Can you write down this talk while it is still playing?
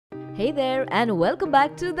Hey there and welcome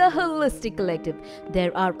back to the Holistic Collective.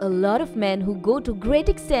 There are a lot of men who go to great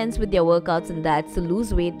extents with their workouts and diets to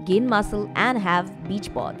lose weight, gain muscle and have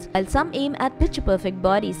beach bods. While some aim at picture perfect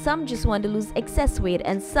bodies, some just want to lose excess weight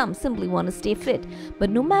and some simply want to stay fit. But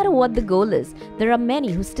no matter what the goal is, there are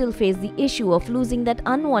many who still face the issue of losing that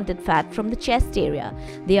unwanted fat from the chest area.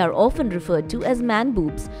 They are often referred to as man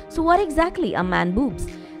boobs. So what exactly are man boobs?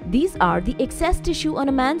 These are the excess tissue on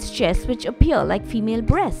a man's chest which appear like female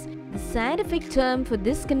breasts. The scientific term for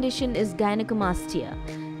this condition is gynecomastia.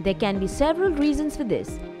 There can be several reasons for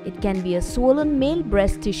this. It can be a swollen male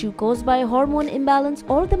breast tissue caused by a hormone imbalance,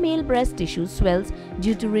 or the male breast tissue swells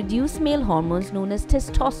due to reduced male hormones known as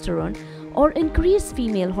testosterone or increased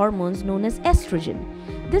female hormones known as estrogen.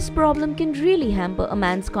 This problem can really hamper a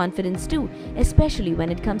man's confidence too, especially when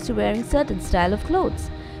it comes to wearing certain style of clothes.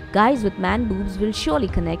 Guys with man boobs will surely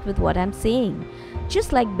connect with what I'm saying.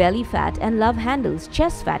 Just like belly fat and love handles,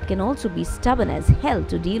 chest fat can also be stubborn as hell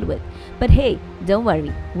to deal with. But hey, don't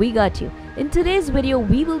worry, we got you. In today's video,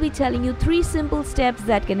 we will be telling you 3 simple steps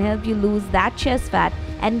that can help you lose that chest fat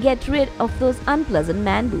and get rid of those unpleasant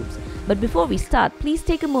man boobs. But before we start, please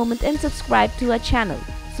take a moment and subscribe to our channel.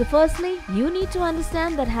 So firstly, you need to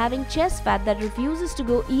understand that having chest fat that refuses to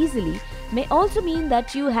go easily may also mean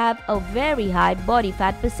that you have a very high body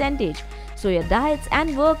fat percentage. So your diets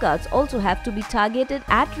and workouts also have to be targeted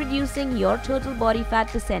at reducing your total body fat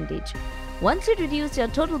percentage. Once you reduce your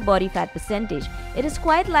total body fat percentage, it is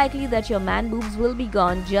quite likely that your man boobs will be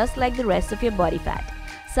gone just like the rest of your body fat.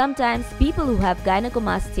 Sometimes people who have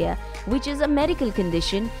gynecomastia, which is a medical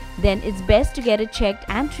condition, then it's best to get it checked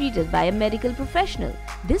and treated by a medical professional.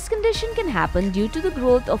 This condition can happen due to the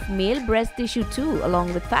growth of male breast tissue too,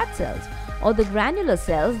 along with fat cells, or the granular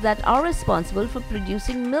cells that are responsible for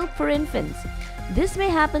producing milk for infants. This may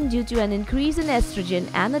happen due to an increase in estrogen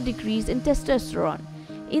and a decrease in testosterone.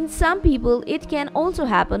 In some people, it can also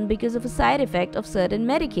happen because of a side effect of certain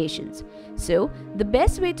medications. So, the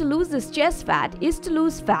best way to lose this chest fat is to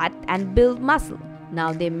lose fat and build muscle.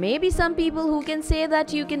 Now, there may be some people who can say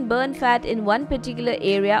that you can burn fat in one particular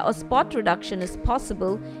area or spot reduction is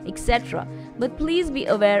possible, etc. But please be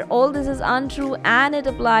aware, all this is untrue and it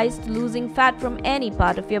applies to losing fat from any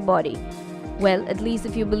part of your body. Well, at least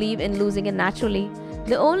if you believe in losing it naturally.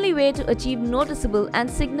 The only way to achieve noticeable and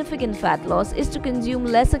significant fat loss is to consume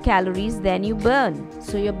lesser calories than you burn.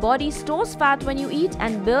 So your body stores fat when you eat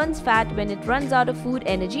and burns fat when it runs out of food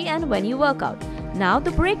energy and when you work out. Now,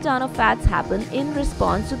 the breakdown of fats happen in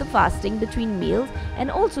response to the fasting between meals and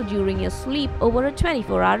also during your sleep over a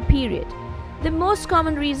 24-hour period. The most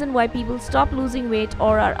common reason why people stop losing weight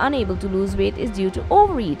or are unable to lose weight is due to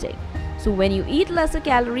overeating. So when you eat lesser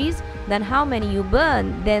calories than how many you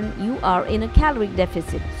burn, then you are in a caloric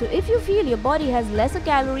deficit. So if you feel your body has lesser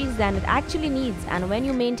calories than it actually needs, and when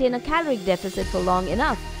you maintain a caloric deficit for long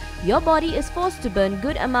enough, your body is forced to burn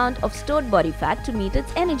good amount of stored body fat to meet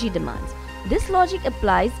its energy demands. This logic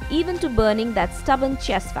applies even to burning that stubborn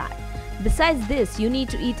chest fat. Besides this, you need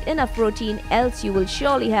to eat enough protein, else you will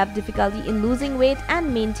surely have difficulty in losing weight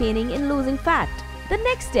and maintaining in losing fat. The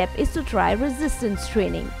next step is to try resistance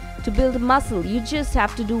training. To build muscle, you just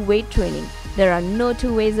have to do weight training. There are no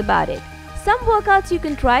two ways about it. Some workouts you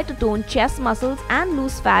can try to tone chest muscles and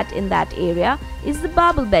lose fat in that area is the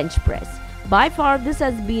barbell bench press. By far, this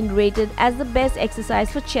has been rated as the best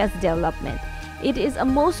exercise for chest development. It is a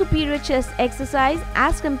more superior chest exercise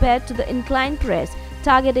as compared to the incline press,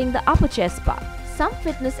 targeting the upper chest part. Some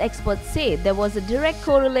fitness experts say there was a direct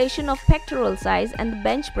correlation of pectoral size and the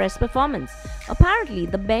bench press performance. Apparently,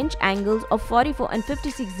 the bench angles of 44 and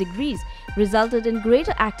 56 degrees resulted in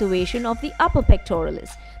greater activation of the upper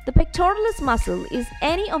pectoralis. The pectoralis muscle is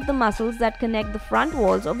any of the muscles that connect the front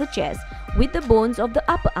walls of the chest with the bones of the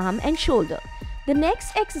upper arm and shoulder. The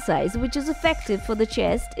next exercise which is effective for the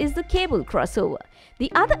chest is the cable crossover.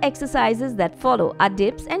 The other exercises that follow are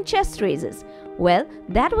dips and chest raises. Well,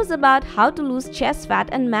 that was about how to lose chest fat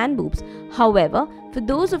and man boobs. However, for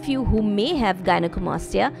those of you who may have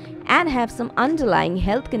gynecomastia and have some underlying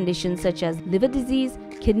health conditions such as liver disease,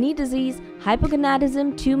 kidney disease,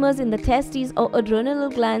 hypogonadism, tumors in the testes or adrenal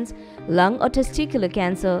glands, lung or testicular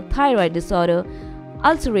cancer, thyroid disorder,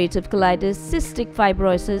 ulcerative colitis, cystic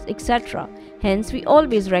fibrosis, etc. Hence, we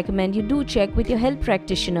always recommend you do check with your health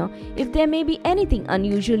practitioner if there may be anything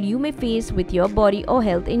unusual you may face with your body or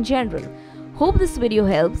health in general. Hope this video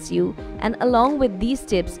helps you, and along with these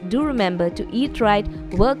tips, do remember to eat right,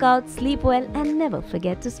 work out, sleep well and never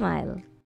forget to smile.